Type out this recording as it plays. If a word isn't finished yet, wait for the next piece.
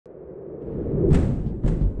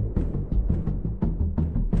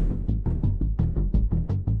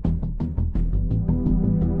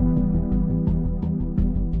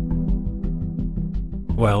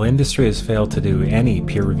While industry has failed to do any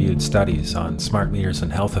peer-reviewed studies on smart meters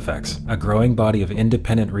and health effects, a growing body of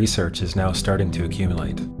independent research is now starting to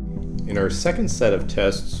accumulate. In our second set of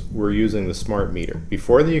tests, we're using the smart meter.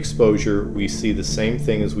 Before the exposure, we see the same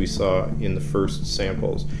thing as we saw in the first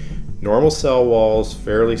samples. Normal cell walls,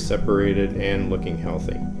 fairly separated and looking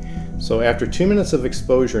healthy. So after 2 minutes of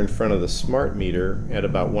exposure in front of the smart meter at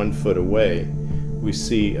about 1 foot away, we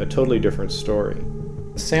see a totally different story.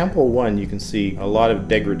 Sample 1, you can see a lot of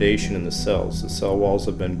degradation in the cells. The cell walls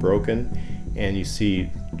have been broken, and you see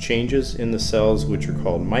changes in the cells which are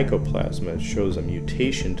called mycoplasma. It shows a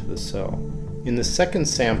mutation to the cell. In the second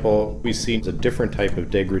sample, we see a different type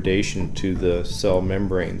of degradation to the cell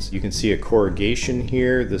membranes. You can see a corrugation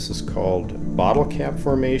here. This is called bottle cap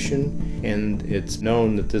formation, and it's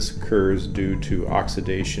known that this occurs due to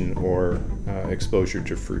oxidation or exposure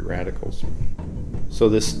to free radicals. So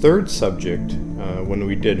this third subject, when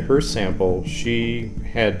we did her sample, she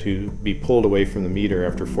had to be pulled away from the meter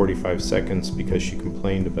after 45 seconds because she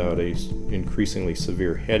complained about an increasingly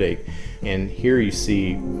severe headache. And here you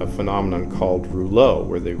see a phenomenon called rouleau,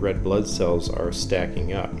 where the red blood cells are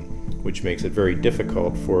stacking up, which makes it very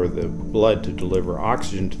difficult for the blood to deliver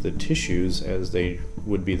oxygen to the tissues as they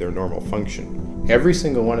would be their normal function. Every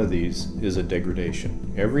single one of these is a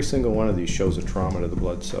degradation. Every single one of these shows a trauma to the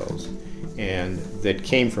blood cells. And that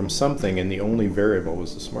came from something, and the only variable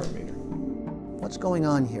was the smart meter. What's going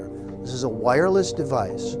on here? This is a wireless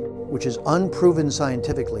device which is unproven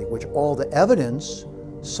scientifically, which all the evidence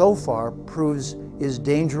so far proves is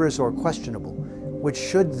dangerous or questionable, which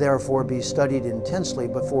should therefore be studied intensely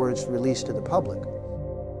before it's released to the public.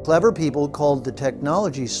 Clever people called the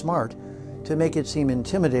technology smart to make it seem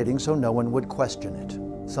intimidating so no one would question it.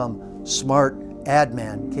 Some smart ad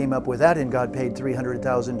man came up with that and got paid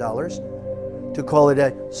 $300,000 to call it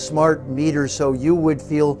a smart meter so you would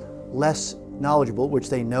feel less knowledgeable, which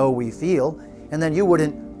they know we feel, and then you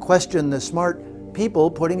wouldn't question the smart people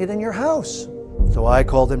putting it in your house. So I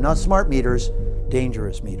call them not smart meters,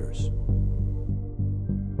 dangerous meters.